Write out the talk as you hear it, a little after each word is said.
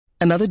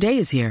Another day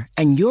is here,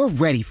 and you're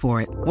ready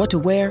for it. What to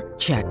wear?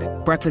 Check.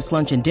 Breakfast,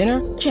 lunch, and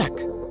dinner? Check.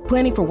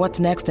 Planning for what's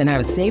next and how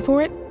to save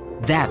for it?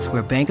 That's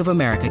where Bank of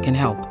America can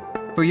help.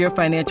 For your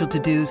financial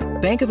to-dos,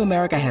 Bank of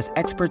America has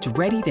experts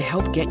ready to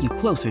help get you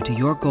closer to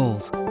your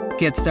goals.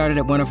 Get started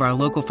at one of our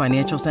local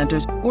financial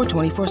centers or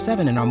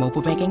 24/7 in our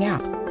mobile banking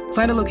app.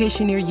 Find a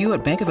location near you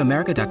at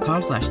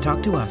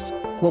bankofamerica.com/talktous.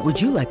 What would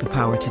you like the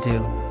power to do?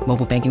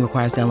 Mobile banking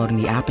requires downloading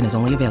the app and is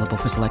only available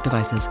for select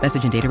devices.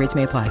 Message and data rates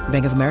may apply.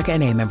 Bank of America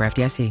N.A., member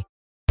FDIC.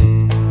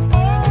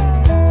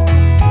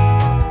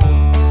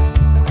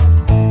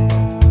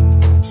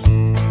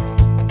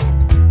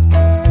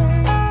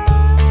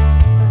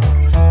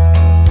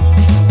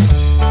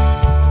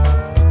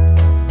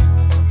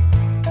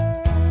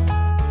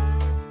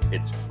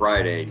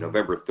 Friday,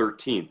 November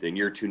 13th, and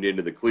you're tuned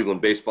into the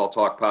Cleveland Baseball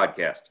Talk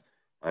podcast.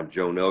 I'm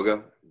Joe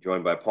Noga,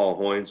 joined by Paul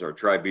Hoynes, our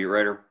Tribe beat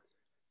writer.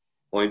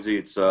 Hoynesy,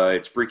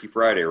 it's Freaky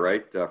Friday,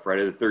 right?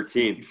 Friday the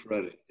 13th.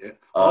 Friday, yeah.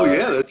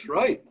 Yeah, that's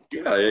right.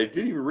 Yeah, I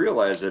didn't even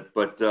realize it,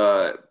 but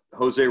José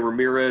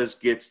Ramírez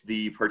gets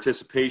the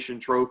participation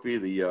trophy.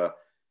 The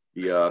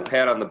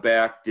pat on the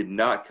back did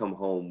not come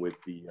home with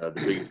the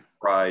big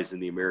prize in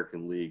the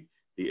American League,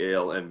 the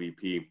AL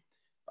MVP.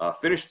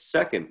 Finished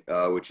second,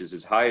 which is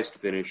his highest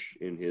finish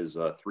in his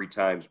 3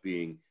 times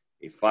being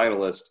a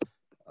finalist,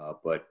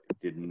 but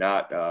did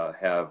not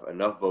have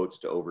enough votes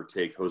to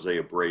overtake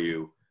Jose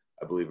Abreu.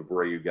 I believe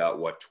Abreu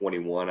got,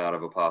 21 out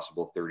of a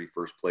possible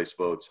 31st place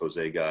votes.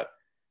 Jose got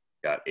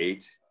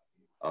 8.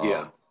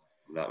 Yeah.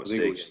 Not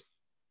mistaken.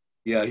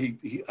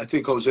 I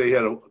think Jose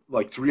had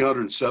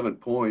 307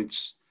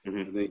 points. Mm-hmm.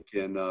 I think,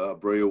 and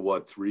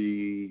Abreu,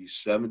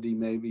 370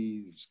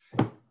 maybe?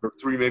 Or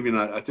 3, maybe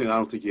not. I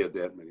don't think he had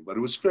that many, but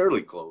it was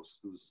fairly close.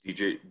 It was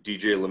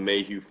DJ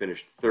LeMahieu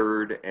finished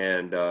 3rd,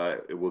 and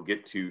we'll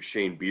get to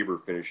Shane Bieber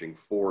finishing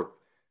 4th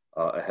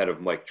ahead of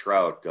Mike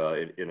Trout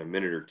in a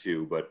minute or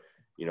two. But,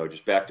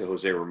 just back to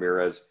Jose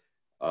Ramírez,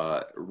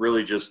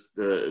 really just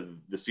the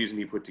season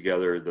he put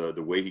together,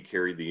 the way he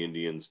carried the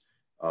Indians,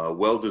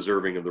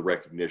 well-deserving of the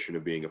recognition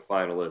of being a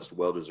finalist,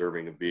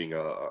 well-deserving of being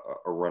a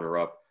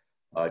runner-up.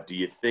 Do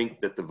you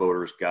think that the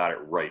voters got it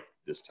right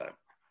this time?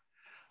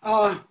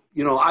 I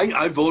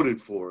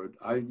voted for it.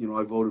 I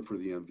voted for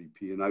the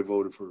MVP, and I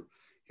voted for.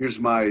 Here's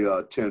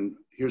my 10.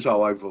 Here's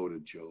how I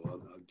voted, Joe.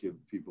 I'll give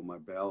people my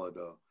ballot.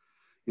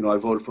 I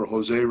voted for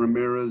Jose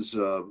Ramírez,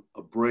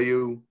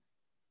 Abreu,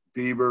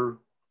 Bieber,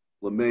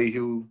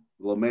 LeMahieu,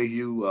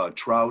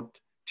 Trout,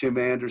 Tim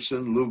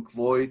Anderson, Luke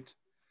Voigt,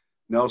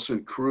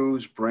 Nelson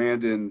Cruz,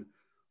 Brandon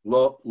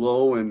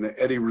Lowe, and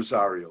Eddie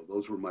Rosario.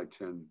 Those were my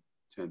 10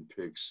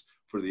 picks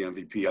for the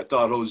MVP. I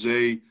thought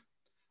Jose.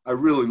 I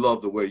really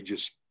love the way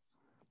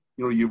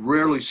you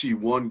rarely see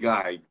one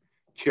guy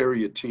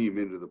carry a team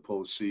into the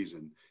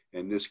postseason,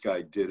 and this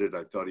guy did it.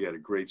 I thought he had a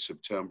great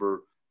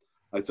September.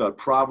 I thought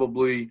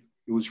probably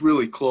it was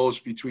really close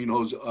between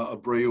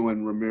Abreu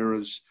and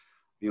Ramírez.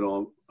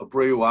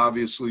 Abreu,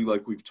 obviously,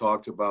 like we've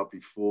talked about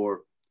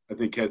before, I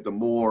think had the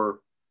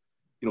more,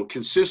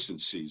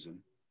 consistent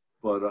season.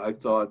 But I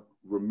thought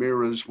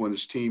Ramírez, when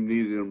his team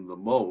needed him the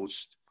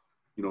most,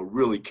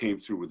 really came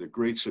through with a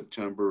great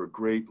September, a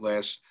great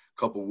last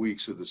couple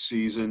weeks of the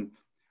season.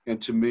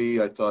 And to me,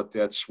 I thought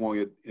that swung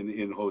it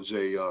in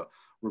Jose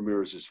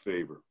Ramírez's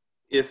favor.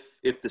 If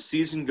the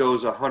season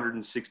goes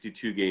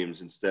 162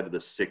 games instead of the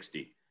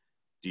 60,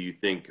 do you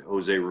think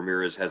Jose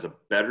Ramírez has a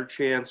better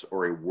chance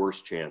or a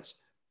worse chance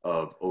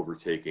of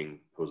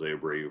overtaking Jose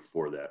Abreu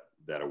for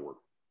that award?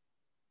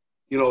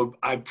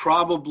 I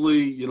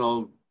probably,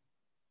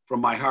 from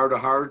my heart of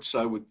hearts,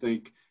 I would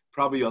think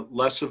probably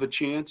less of a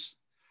chance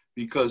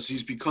because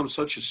he's become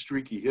such a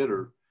streaky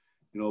hitter.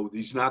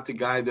 He's not the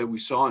guy that we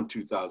saw in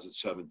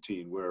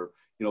 2017 where,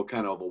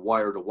 kind of a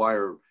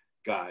wire-to-wire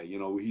guy.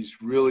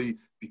 He's really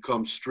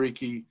become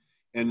streaky,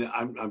 and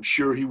I'm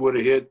sure he would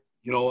have hit,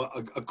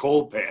 a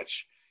cold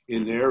patch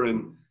in there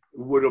and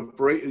would have,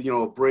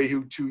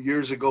 Abreu 2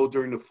 years ago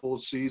during the full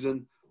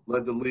season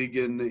led the league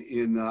in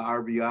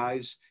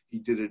RBIs. He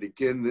did it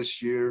again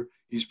this year.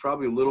 He's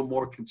probably a little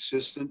more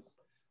consistent,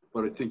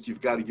 but I think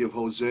you've got to give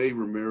Jose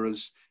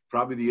Ramírez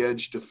probably the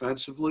edge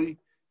defensively.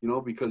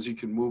 Because he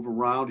can move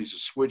around. He's a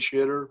switch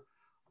hitter,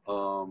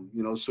 so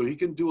he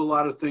can do a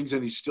lot of things,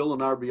 and he's still an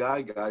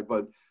RBI guy.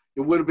 But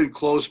it would have been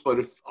close. But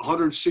if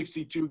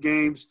 162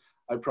 games,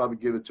 I'd probably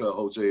give it to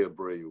Jose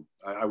Abreu.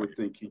 I would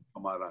think he'd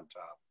come out on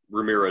top.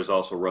 Ramirez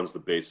also runs the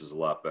bases a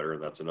lot better,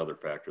 and that's another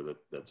factor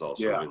that's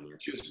also in there.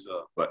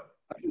 But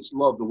I just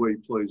love the way he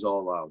plays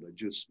all out. I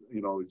just,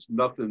 it's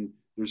nothing.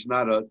 It's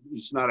not a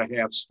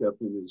half step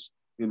in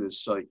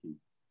his psyche.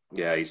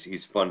 Yeah,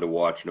 he's fun to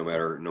watch no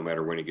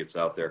matter when he gets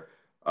out there.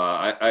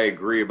 I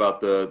agree about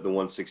the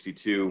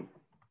 162.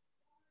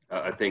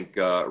 I think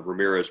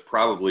Ramirez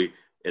probably,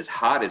 as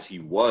hot as he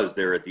was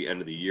there at the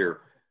end of the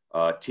year,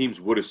 teams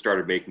would have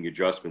started making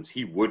adjustments.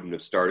 He wouldn't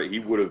have started.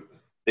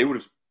 They would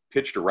have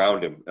pitched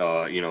around him.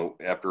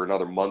 After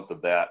another month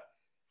of that,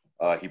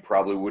 he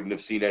probably wouldn't have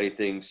seen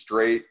anything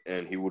straight,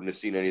 and he wouldn't have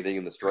seen anything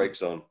in the strike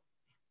zone,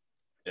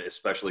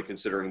 especially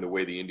considering the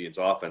way the Indians'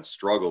 offense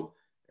struggled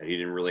and he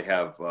didn't really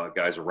have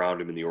guys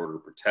around him in the order to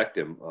protect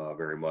him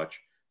very much.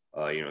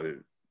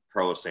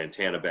 Carlos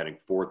Santana batting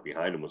fourth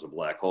behind him was a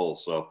black hole.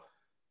 So,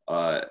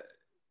 I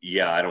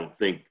don't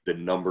think the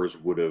numbers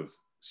would have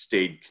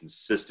stayed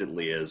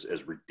consistently as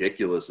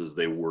ridiculous as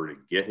they were to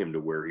get him to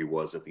where he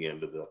was at the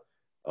end of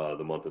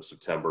the month of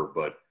September.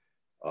 But,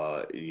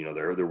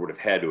 there would have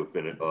had to have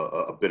been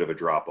a bit of a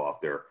drop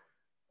off there.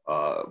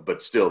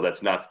 But still,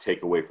 that's not to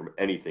take away from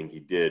anything he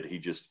did. He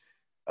just,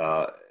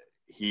 as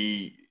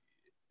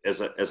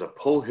a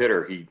pull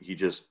hitter, he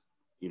just,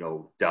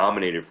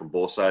 dominated from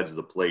both sides of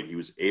the plate. He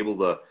was able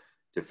to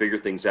figure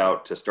things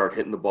out, to start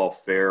hitting the ball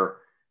fair,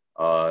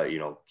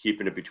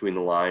 keeping it between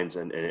the lines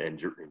and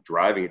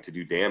driving it to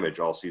do damage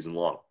all season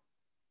long.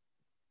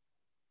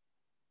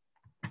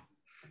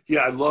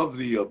 Yeah, I love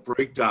the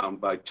breakdown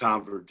by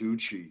Tom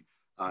Verducci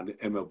on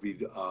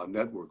MLB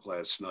Network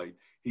last night.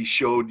 He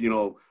showed,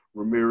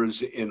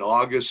 Ramirez in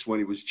August when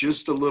he was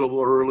just a little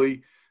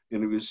early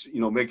and he was,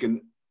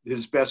 making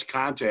his best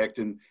contact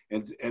and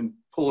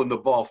pulling the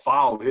ball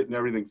foul, hitting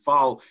everything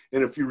foul.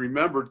 And if you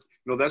remember,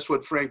 that's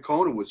what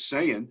Francona was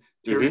saying.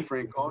 Terry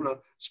Francona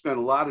spent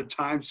a lot of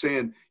time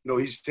saying,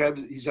 he's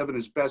having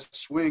his best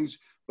swings,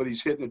 but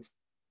he's hitting it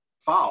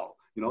foul.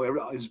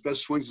 His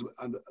best swings,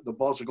 the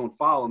balls are going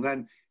foul. And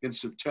then in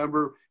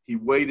September, he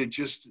waited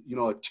just,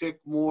 a tick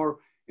more,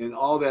 and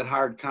all that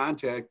hard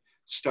contact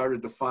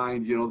started to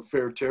find,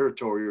 fair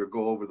territory or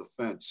go over the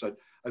fence. I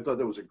thought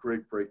that was a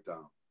great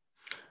breakdown.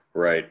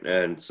 Right.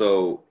 And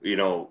so,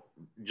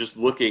 just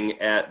looking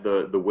at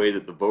the way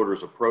that the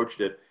voters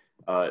approached it,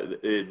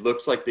 it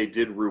looks like they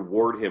did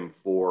reward him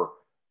for,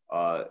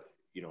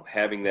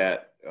 having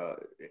that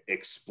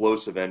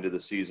explosive end of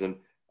the season.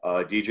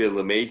 DJ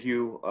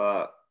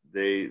LeMahieu,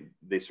 they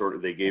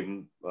gave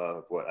him,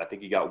 I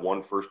think he got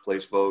one first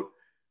place vote,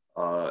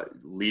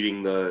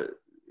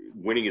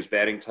 winning his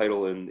batting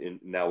title in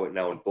now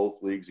in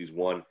both leagues. He's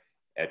won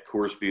at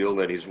Coors Field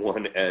and he's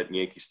won at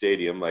Yankee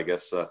Stadium. I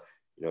guess,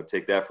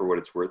 take that for what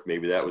it's worth.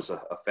 Maybe that was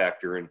a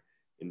factor in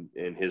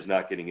his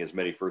not getting as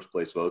many first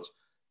place votes.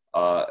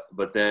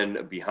 But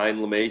then behind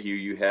LeMahieu,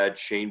 you had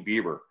Shane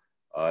Bieber.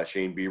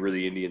 Shane Bieber,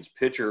 the Indians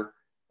pitcher,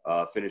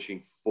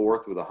 finishing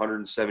fourth with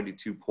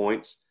 172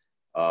 points.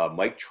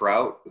 Mike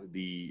Trout,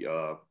 the,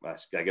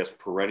 I guess,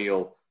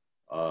 perennial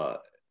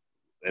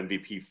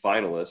MVP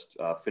finalist,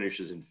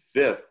 finishes in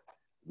fifth,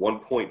 1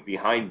 point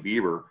behind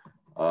Bieber.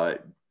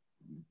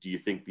 Do you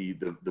think the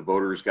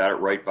voters got it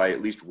right by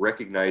at least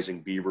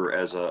recognizing Bieber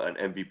as an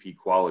MVP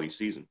quality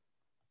season?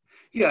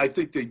 Yeah, I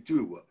think they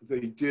do.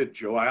 They did,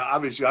 Joe.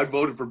 I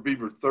voted for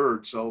Bieber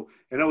third,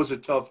 and that was a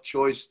tough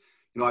choice.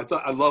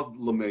 I loved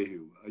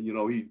LeMahieu.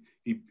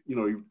 He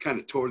kind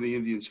of tore the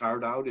Indians'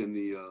 heart out in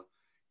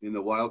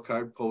the wild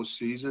card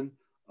postseason.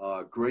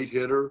 Great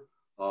hitter.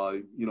 He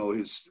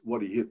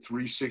hit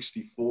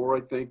 364,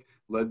 I think,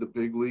 led the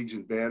big leagues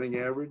in batting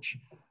average.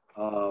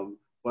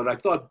 But I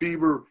thought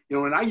Bieber,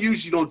 and I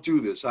usually don't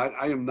do this.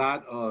 I am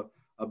not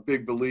a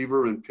big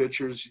believer in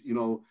pitchers,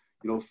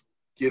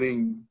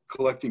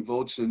 collecting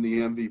votes in the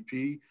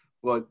MVP.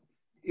 But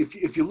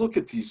if you look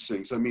at these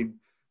things, the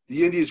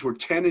Indians were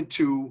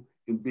 10-2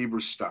 in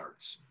Bieber's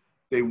starts.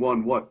 They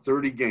won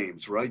 30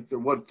 games, right? They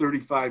won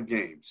 35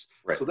 games.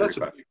 Right, so that's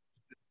 35. a big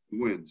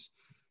wins.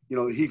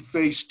 He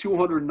faced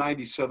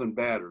 297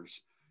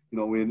 batters,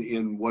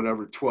 in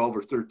whatever 12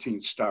 or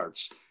 13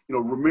 starts.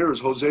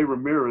 José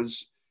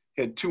Ramírez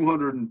had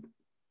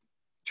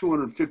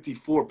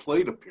 254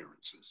 plate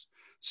appearances.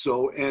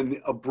 So,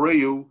 and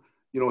Abreu,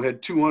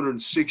 had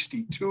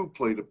 262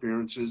 plate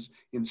appearances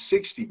in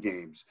 60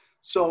 games.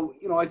 So,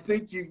 I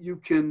think you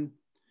can,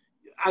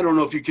 I don't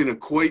know if you can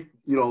equate,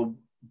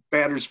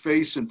 batters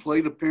face and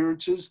plate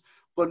appearances,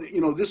 but,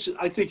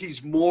 I think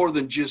he's more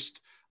than just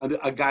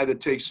a guy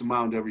that takes the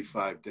mound every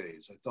 5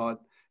 days. I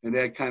thought, and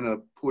that kind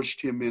of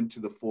pushed him into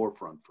the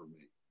forefront for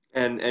me.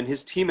 And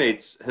his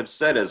teammates have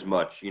said as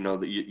much,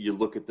 that you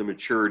look at the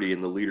maturity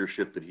and the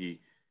leadership that he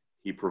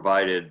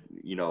provided,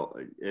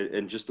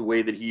 and just the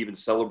way that he even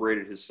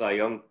celebrated his Cy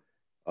Young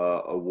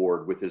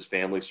award with his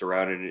family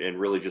surrounded and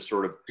really just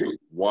sort of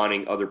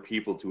wanting other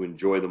people to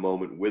enjoy the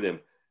moment with him.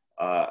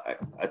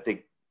 I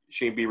think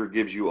Shane Bieber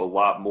gives you a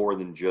lot more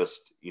than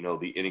just,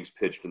 the innings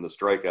pitched and the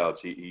strikeouts.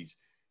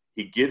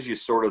 He gives you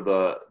sort of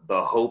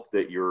the hope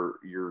that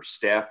your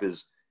staff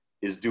is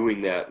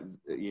doing that,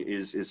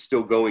 is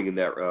still going in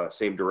that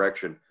same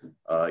direction.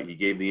 He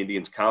gave the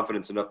Indians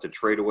confidence enough to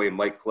trade away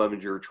Mike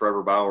Clevenger,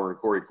 Trevor Bauer, and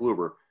Corey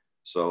Kluber.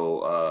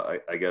 So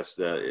I guess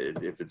that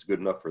if it's good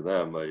enough for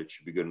them, it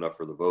should be good enough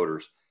for the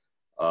voters.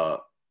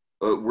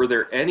 Were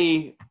there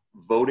any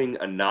voting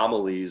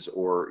anomalies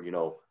or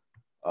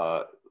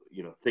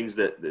things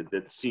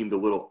that seemed a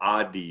little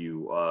odd to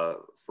you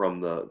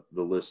from the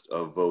list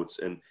of votes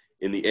and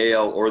in the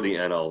AL or the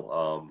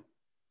NL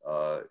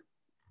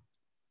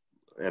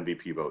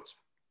MVP votes?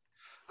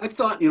 I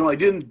thought, I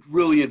didn't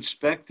really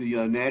inspect the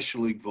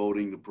National League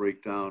voting to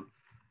break down,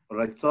 but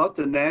I thought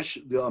the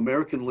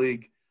American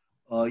League,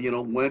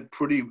 went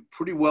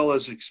pretty well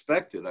as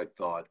expected. I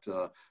thought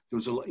there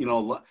was a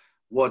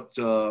what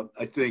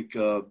I think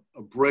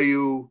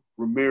Abreu,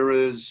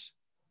 Ramirez,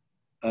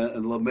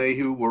 and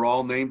LeMahieu were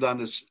all named on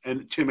this,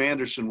 and Tim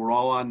Anderson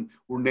were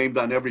named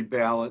on every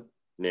ballot.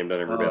 Named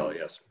on every ballot,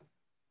 yes.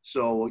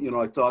 So,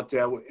 I thought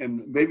that,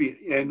 and maybe,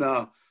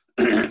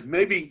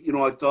 maybe,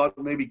 I thought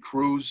maybe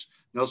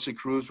Nelson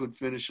Cruz would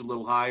finish a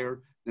little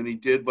higher than he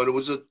did, but it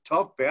was a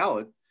tough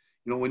ballot.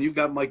 When you've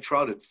got Mike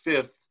Trout at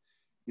 5th,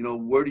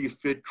 where do you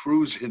fit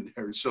Cruz in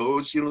there? So it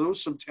was, there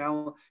was some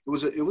talent. It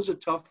was a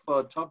tough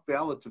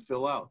ballot to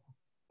fill out.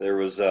 There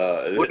was,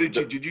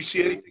 did you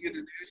see anything in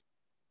the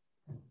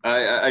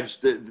I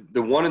just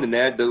the one in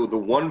the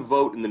one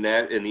vote in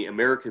the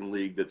American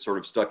League that sort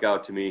of stuck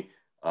out to me.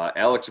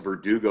 Alex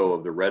Verdugo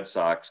of the Red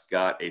Sox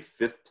got a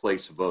 5th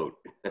place vote,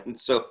 and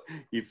so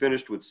he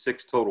finished with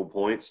 6 total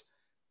points,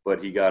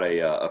 but he got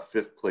a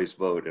 5th place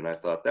vote, and I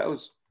thought that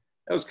was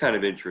kind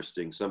of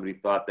interesting. Somebody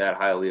thought that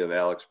highly of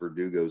Alex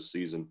Verdugo's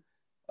season,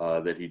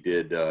 that he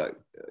did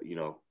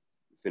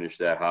finish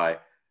that high.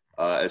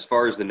 As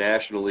far as the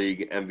National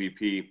League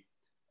MVP,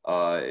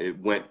 it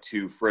went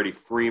to Freddie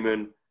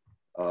Freeman,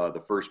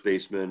 the first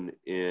baseman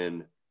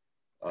in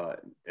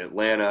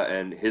Atlanta,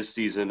 and his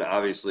season,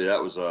 obviously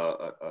that was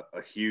a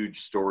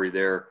huge story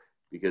there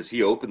because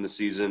he opened the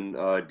season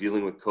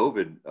dealing with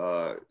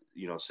COVID,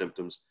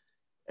 symptoms,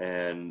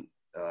 and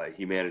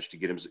he managed to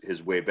get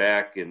his way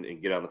back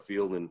and get on the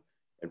field and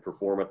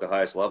perform at the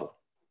highest level.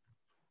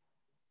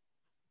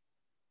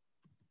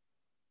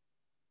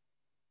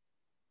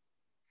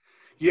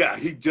 Yeah,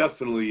 he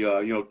definitely,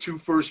 2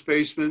 first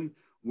basemen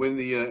win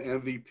the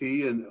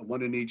MVP and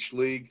one in each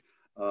league.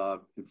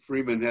 And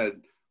Freeman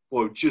had,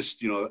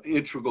 just,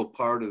 integral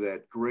part of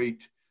that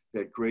great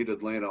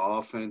Atlanta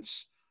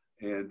offense.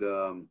 And,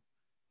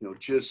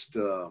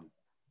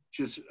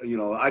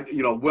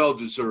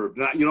 well-deserved.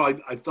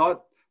 I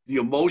thought the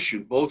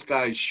emotion both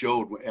guys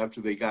showed after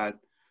they got,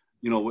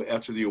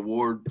 after the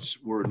awards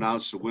were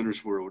announced, the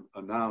winners were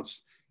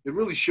announced, it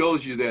really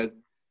shows you that,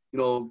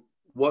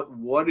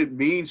 what it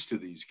means to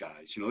these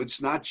guys.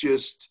 It's not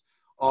just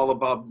all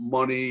about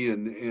money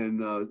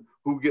and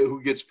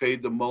who gets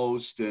paid the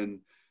most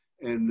and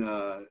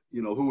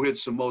who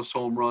hits the most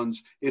home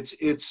runs.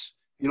 It's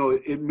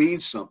it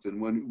means something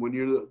when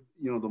you're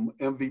the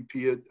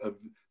MVP of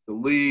the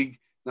league,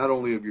 not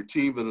only of your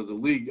team but of the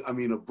league. I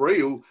mean,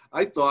 Abreu,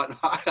 I thought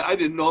I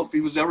didn't know if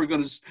he was ever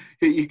going to.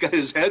 He got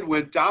his head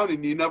went down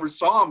and you never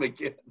saw him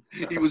again.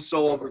 He was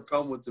so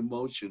overcome with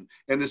emotion.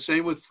 And the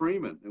same with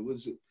Freeman.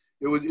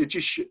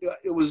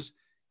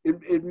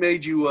 It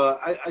made you.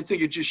 I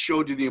think it just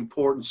showed you the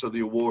importance of the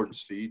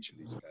awards to each of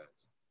these guys.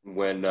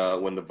 When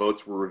the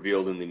votes were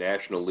revealed in the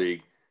National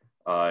League,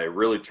 it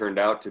really turned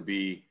out to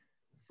be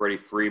Freddie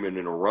Freeman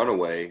in a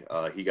runaway.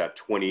 He got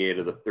 28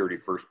 of the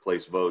 31st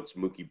place votes.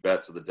 Mookie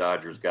Betts of the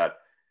Dodgers got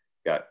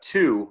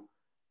 2,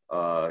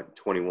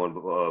 21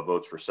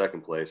 votes for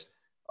second place.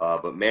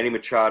 But Manny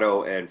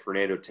Machado and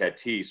Fernando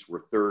Tatis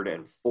were 3rd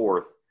and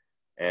 4th,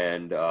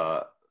 and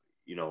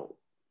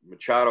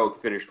Machado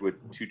finished with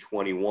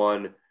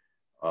 221.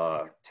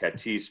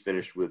 Tatis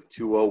finished with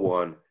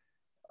 201.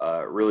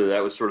 Really,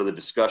 that was sort of the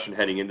discussion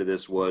heading into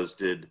this was,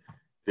 did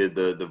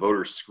the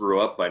voters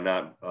screw up by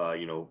not,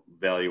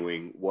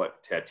 valuing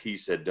what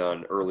Tatis had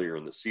done earlier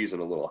in the season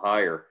a little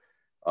higher?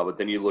 But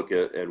then you look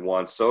at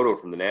Juan Soto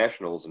from the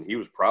Nationals, and he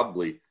was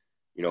probably,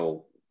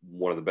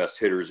 one of the best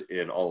hitters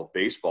in all of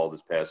baseball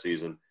this past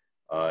season.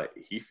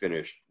 He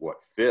finished,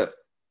 5th,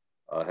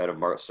 ahead of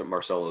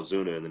Marcell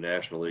Ozuna in the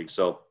National League.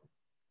 So,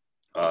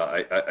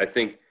 I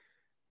think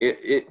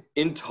it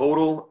in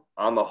total,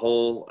 on the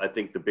whole, I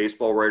think the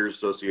Baseball Writers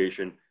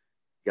Association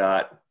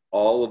got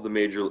all of the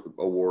major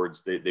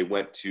awards. They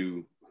went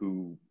to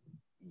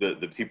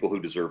the people who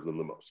deserve them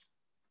the most.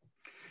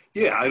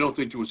 Yeah, I don't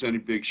think there was any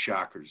big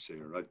shockers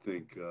there. I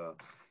think,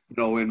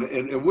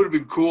 and it would have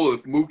been cool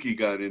if Mookie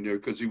got in there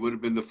because he would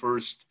have been the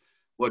first,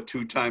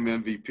 2-time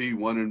MVP,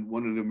 one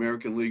in the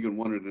American League and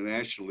one in the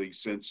National League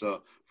since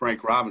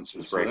Frank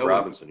Robinson.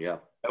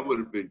 That would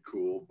have been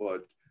cool,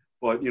 but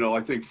I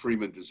think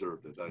Freeman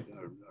deserved it.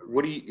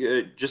 What do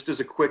you? Just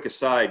as a quick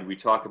aside, we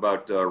talk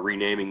about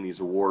renaming these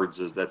awards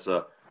as that's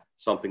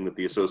something that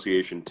the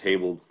association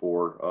tabled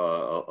for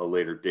a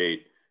later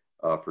date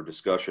for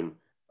discussion.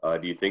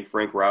 Do you think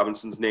Frank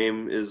Robinson's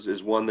name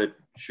is one that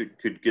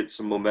could get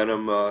some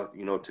momentum,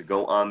 to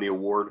go on the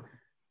award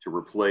to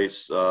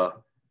replace the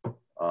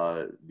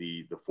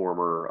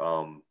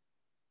former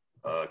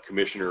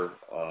commissioner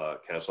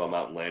Kennesaw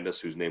Mountain Landis,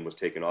 whose name was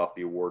taken off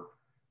the award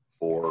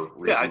for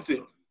I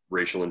think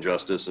racial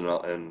injustice and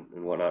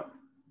whatnot?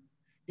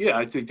 Yeah,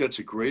 I think that's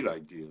a great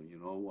idea.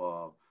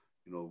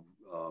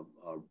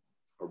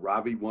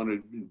 Robbie won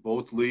it in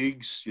both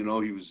leagues. He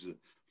was the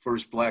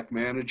first black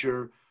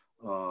manager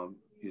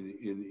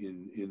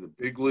in the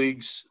big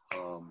leagues.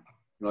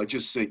 I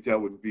just think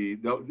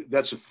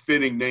that's a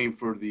fitting name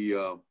for the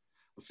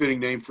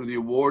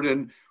award.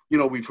 And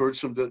we've heard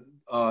some that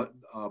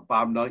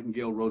Bob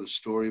Nightingale wrote a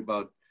story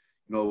about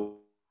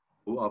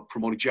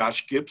promoting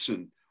Josh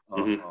Gibson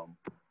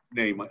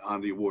name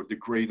on the award, the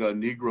great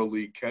Negro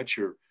League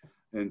catcher.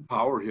 and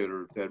power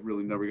hitter that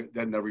really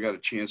never got a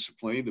chance to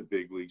play in the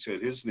big leagues,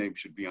 that his name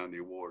should be on the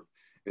award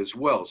as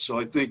well. So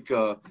I think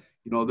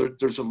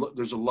there's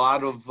a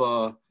lot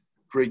of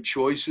great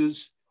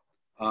choices.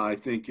 I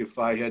think if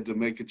I had to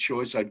make a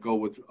choice, I'd go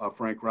with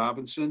Frank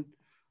Robinson.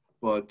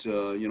 But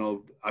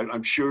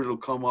I'm sure it'll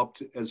come up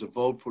as a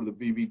vote for the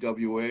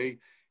BBWA,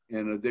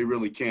 and they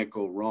really can't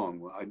go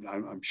wrong.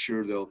 I'm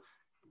sure they'll,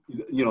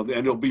 and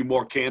there'll be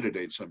more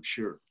candidates, I'm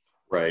sure.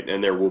 Right,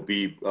 and there will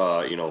be,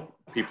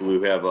 people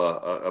who have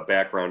a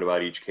background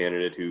about each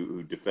candidate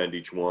who defend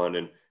each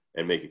one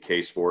and make a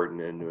case for it,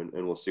 and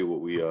we'll see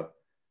what we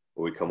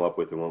come up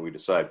with and what we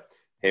decide.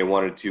 Hey, I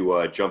wanted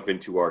to jump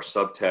into our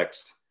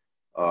subtext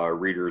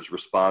readers'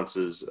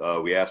 responses.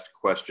 We asked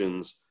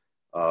questions.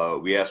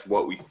 We asked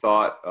what we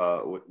thought,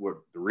 what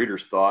the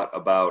readers thought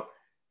about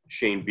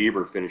Shane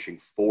Bieber finishing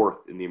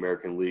 4th in the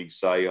American League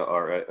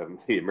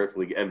the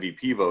American League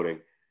MVP voting.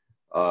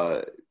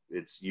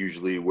 It's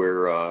usually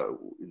where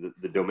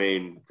the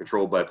domain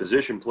controlled by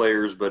position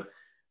players, but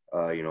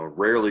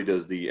rarely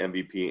does the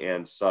MVP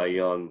and Cy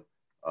Young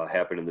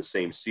happen in the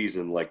same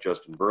season, like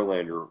Justin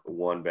Verlander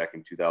won back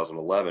in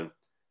 2011.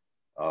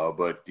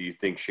 But do you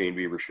think Shane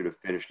Bieber should have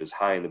finished as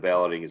high in the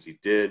balloting as he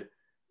did,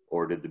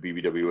 or did the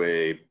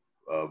BBWA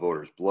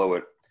voters blow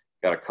it?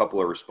 Got a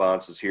couple of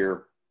responses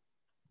here.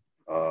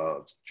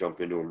 Let's jump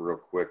into them real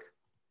quick.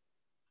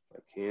 If I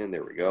can,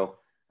 there we go.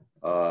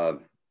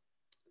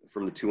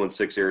 From the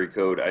 216 area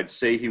code, I'd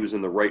say he was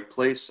in the right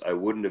place. I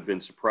wouldn't have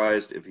been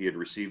surprised if he had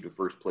received a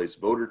first place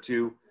vote or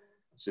two,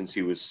 since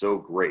he was so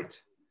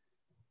great.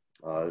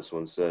 This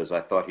one says, I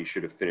thought he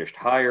should have finished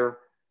higher.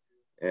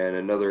 And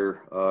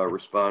another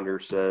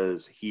responder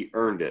says he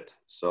earned it.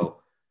 So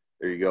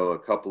there you go. A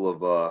couple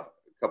of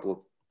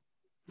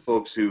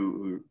folks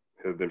who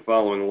have been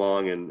following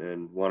along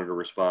and wanted to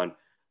respond,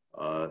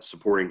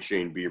 supporting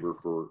Shane Bieber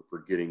for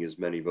getting as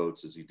many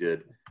votes as he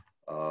did.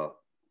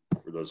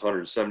 For those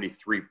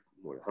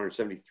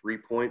 173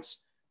 points,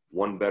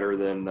 one better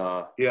than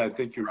I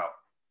think you're out.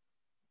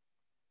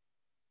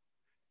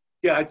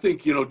 Yeah, I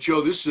think,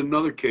 Joe, this is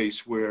another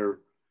case where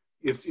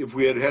if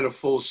we had had a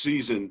full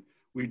season,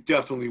 we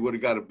definitely would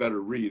have got a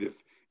better read.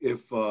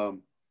 If Bieber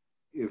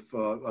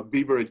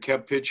had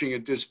kept pitching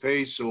at this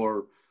pace,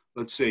 or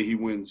let's say he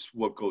wins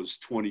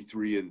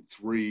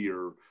 23-3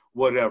 or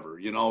whatever,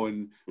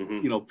 and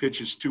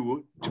pitches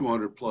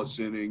 200 plus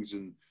innings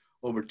and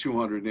over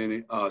 200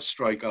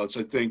 strikeouts,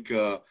 I think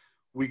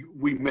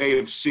we may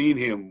have seen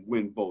him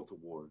win both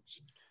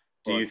awards.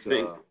 Do you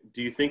think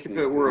if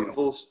it were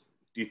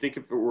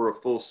a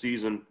full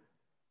season?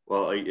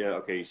 Well, yeah,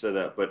 okay, you said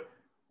that, but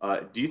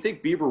do you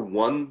think Bieber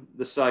won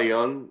the Cy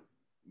Young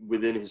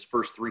within his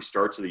first 3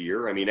 starts of the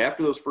year? I mean,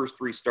 after those first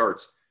 3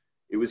 starts,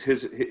 it was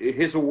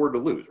his award to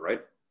lose,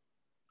 right?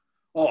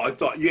 Oh, I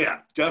thought,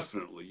 yeah,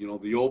 definitely.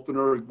 The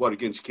opener,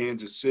 against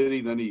Kansas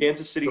City? Then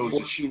Kansas City,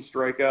 14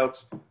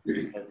 strikeouts,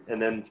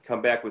 and then come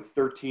back with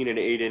 13 and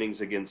 8 innings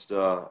against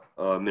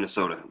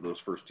Minnesota, those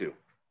first 2.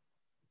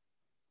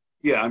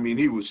 Yeah, I mean,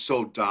 he was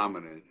so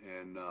dominant,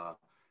 and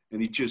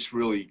he just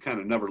really kind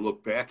of never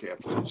looked back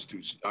after those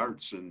 2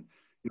 starts. And,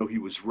 he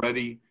was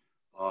ready.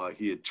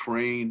 He had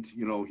trained.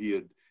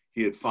 He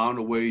had found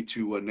a way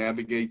to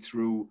navigate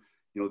through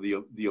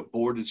the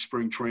aborted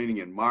spring training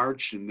in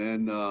March, and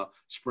then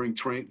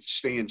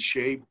stay in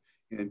shape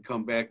and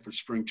come back for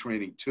spring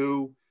training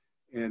 2.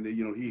 And,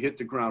 he hit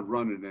the ground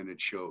running, and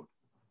it showed.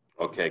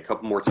 Okay, a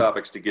couple more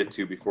topics to get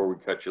to before we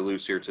cut you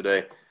loose here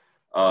today.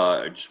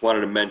 I just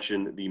wanted to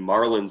mention the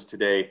Marlins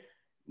today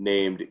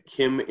named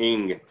Kim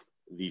Ng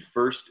the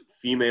first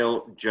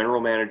female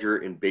general manager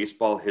in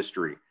baseball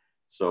history.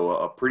 So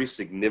a pretty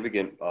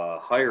significant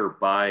hire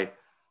by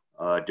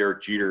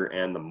Derek Jeter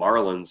and the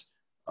Marlins,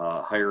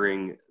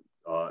 hiring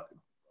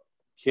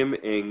Kim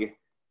Ng,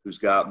 who's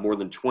got more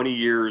than 20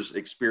 years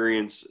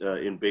experience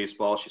in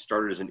baseball. She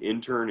started as an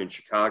intern in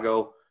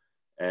Chicago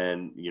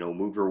and,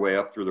 moved her way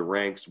up through the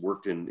ranks,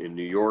 worked in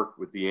New York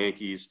with the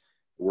Yankees,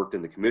 worked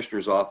in the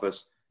commissioner's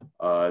office.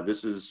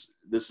 This is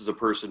a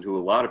person who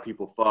a lot of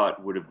people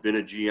thought would have been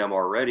a GM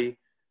already,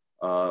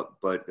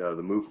 but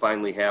the move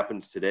finally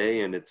happens today,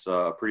 and it's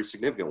a pretty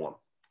significant one.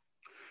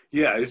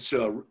 Yeah, it's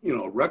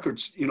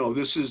records.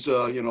 This is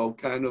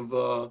kind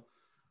of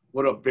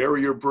what a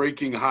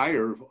barrier-breaking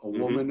hire. A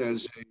woman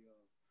as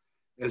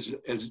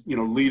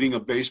leading a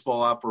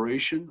baseball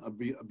operation, a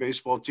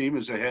baseball team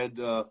as a head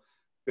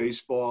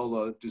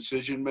baseball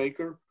decision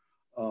maker.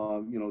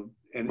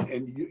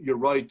 And you're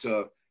right.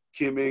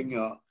 Kim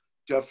Ng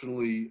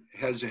definitely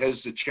has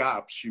the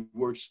chops.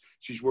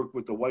 She's worked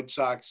with the White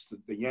Sox,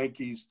 the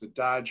Yankees, the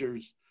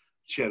Dodgers.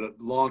 She had a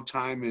long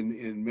time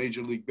in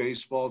Major League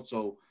Baseball.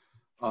 So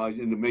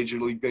in the Major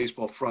League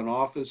Baseball front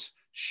office,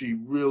 she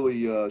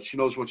really she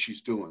knows what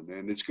she's doing,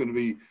 and it's going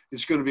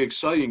to be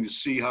exciting to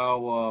see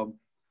how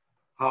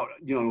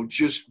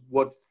just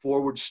what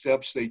forward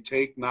steps they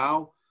take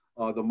now.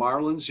 The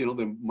Marlins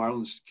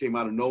came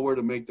out of nowhere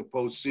to make the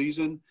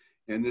postseason,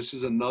 and this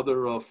is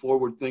another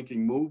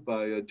forward-thinking move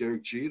by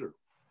Derek Jeter.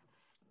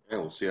 Yeah,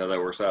 we'll see how that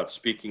works out.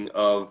 Speaking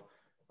of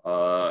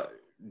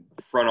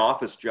front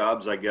office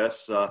jobs, I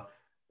guess.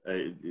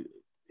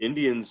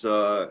 Indians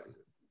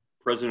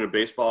president of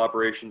baseball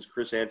operations,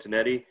 Chris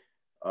Antonetti.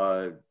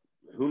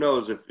 Who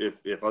knows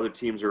if other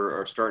teams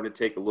are starting to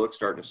take a look,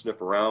 starting to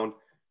sniff around.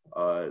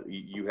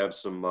 You have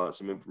some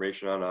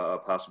information on a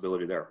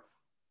possibility there.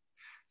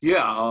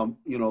 Yeah,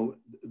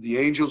 the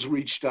Angels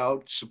reached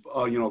out,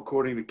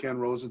 according to Ken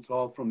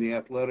Rosenthal from The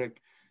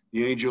Athletic.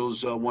 The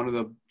Angels, one of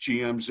the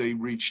GMs they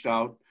reached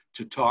out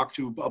to talk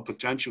to, a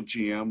potential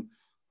GM,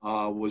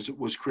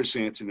 was Chris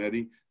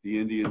Antonetti, the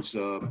Indians'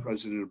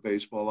 president of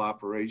baseball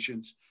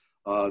operations.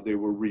 They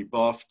were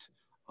rebuffed,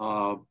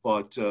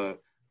 but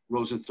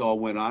Rosenthal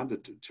went on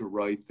to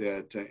write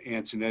that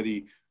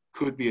Antonetti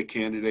could be a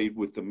candidate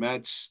with the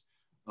Mets.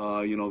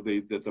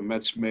 That the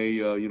Mets may,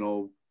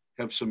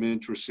 have some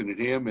interest in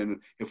him.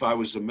 And if I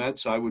was the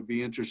Mets, I would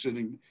be interested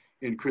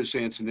in Chris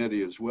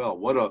Antonetti as well.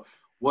 What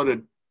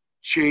a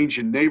change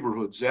in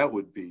neighborhoods that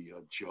would be,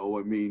 Joe.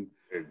 I mean,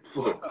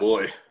 oh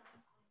boy,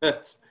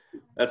 that's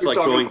like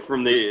going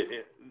from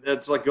the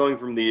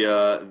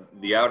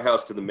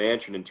outhouse to the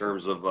mansion in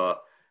terms of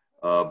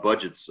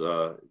budgets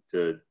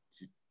to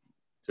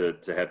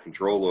have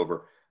control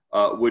over.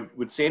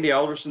 Would Sandy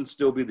Alderson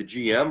still be the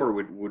GM, or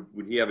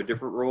would he have a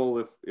different role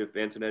if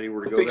Antonetti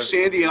were to go there? I think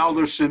Sandy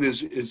Alderson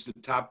is the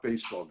top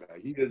baseball guy.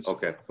 He is,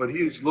 okay, but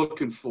he's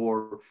looking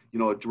for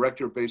a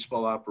director of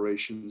baseball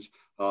operations.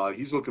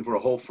 He's looking for a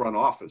whole front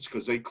office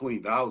because they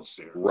cleaned house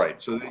there.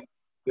 Right. So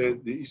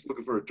he's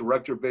looking for a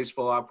director of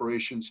baseball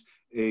operations,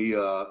 a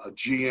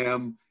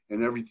GM,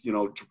 and everything.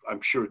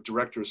 I'm sure a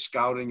director of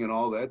scouting and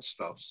all that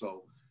stuff.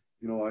 So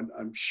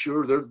I'm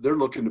sure they're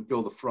looking to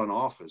build a front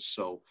office.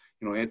 So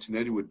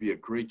Antonetti would be a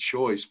great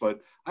choice.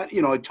 But I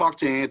talked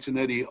to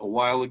Antonetti a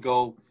while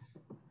ago,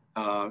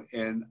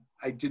 and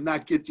I did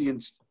not get the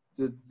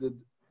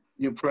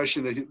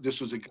impression that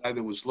this was a guy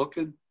that was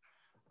looking.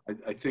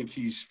 I think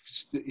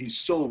he's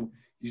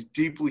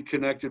deeply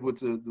connected with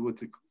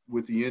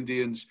the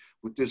Indians,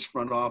 with this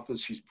front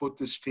office. He's put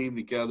this team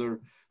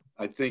together.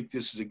 I think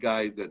this is a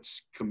guy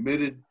that's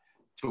committed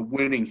to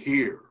winning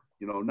here.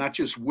 Not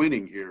just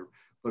winning here,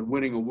 but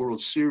winning a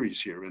World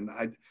Series here. And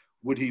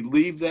would he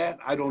leave that?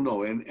 I don't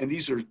know. And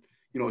these are,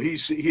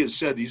 he has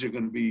said these are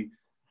going to be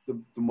the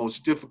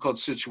most difficult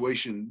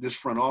situation this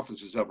front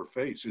office has ever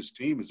faced, his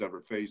team has ever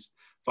faced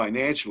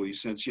financially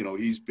since,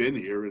 he's been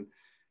here.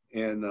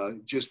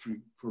 And just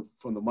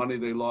from the money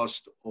they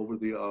lost over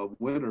the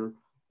winter,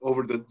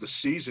 over the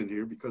season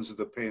here because of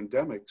the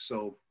pandemic.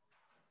 So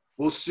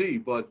we'll see.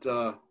 But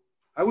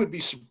I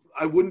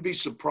wouldn't be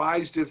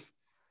surprised if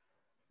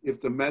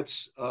the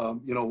Mets,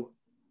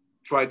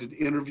 tried to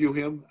interview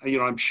him.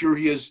 I'm sure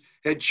he has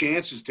had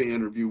chances to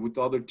interview with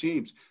other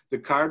teams. The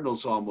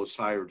Cardinals almost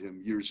hired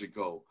him years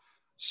ago.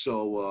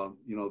 So,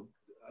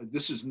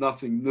 this is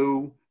nothing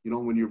new.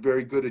 When you're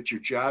very good at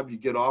your job, you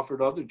get offered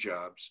other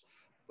jobs.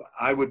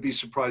 I would be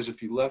surprised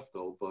if he left,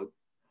 though.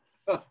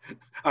 But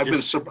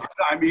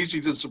I'm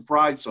easy to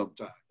surprise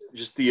sometimes.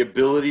 Just the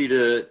ability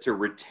to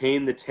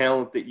retain the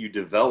talent that you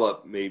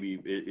develop, maybe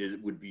it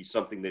would be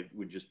something that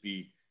would just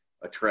be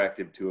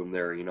attractive to him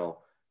there,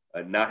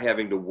 not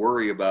having to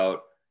worry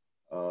about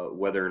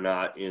whether or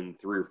not in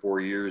 3 or 4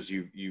 years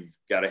you've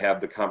got to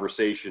have the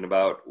conversation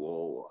about,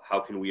 well, how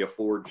can we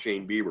afford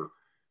Shane Bieber?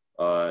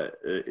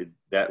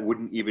 That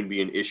wouldn't even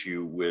be an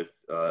issue with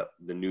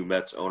the new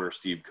Mets owner,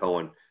 Steve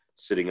Cohen,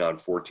 sitting on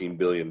 $14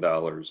 billion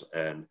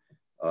and,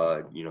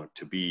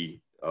 to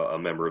be a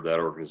member of that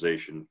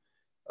organization.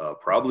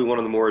 Probably one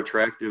of the more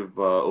attractive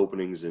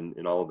openings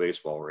in all of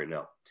baseball right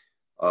now.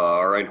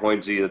 All right,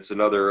 Hoinsey, that's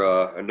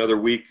another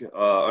week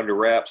under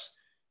wraps.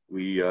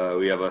 We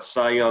have a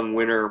Cy Young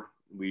winner.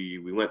 We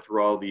went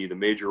through all the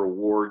major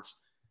awards.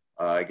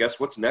 I guess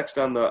what's next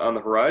on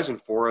the horizon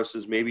for us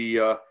is maybe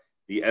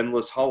the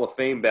endless Hall of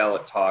Fame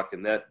ballot talk,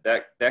 and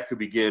that could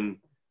begin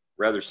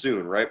rather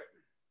soon, right?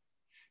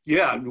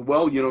 Yeah.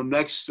 Well,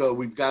 next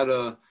we've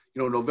got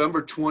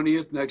November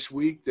 20th next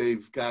week.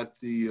 They've got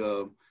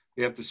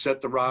they have to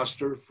set the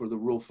roster for the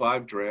Rule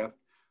 5 draft.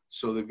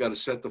 So they've got to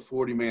set the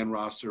 40-man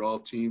roster. All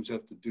teams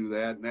have to do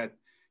that, and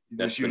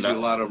that's usually a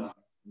lot of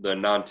the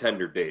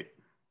non-tender date.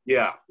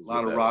 Yeah, a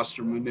lot of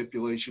roster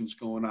manipulations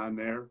going on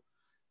there.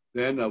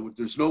 Then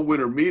there's no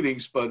winter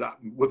meetings, but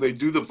will they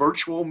do the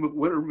virtual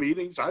winter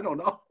meetings? I don't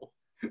know.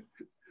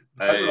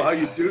 I don't know how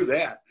you do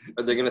that.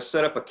 Are they going to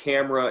set up a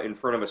camera in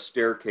front of a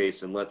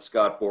staircase and let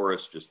Scott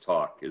Boras just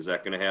talk? Is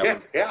that going to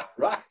happen? Yeah,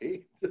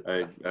 right.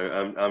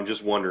 I'm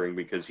just wondering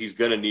because he's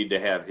going to need to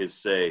have his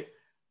say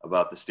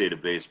about the state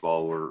of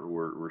baseball.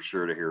 We're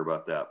sure to hear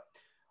about that.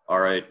 All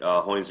right,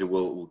 Hoinsey,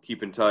 we'll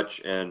keep in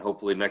touch, and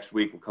hopefully next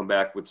week we'll come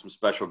back with some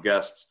special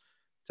guests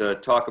to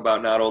talk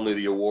about not only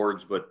the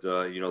awards, but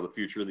the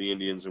future of the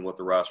Indians and what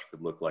the roster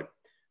could look like.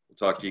 We'll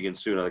talk to you again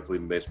soon on the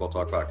Cleveland Baseball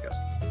Talk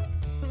podcast.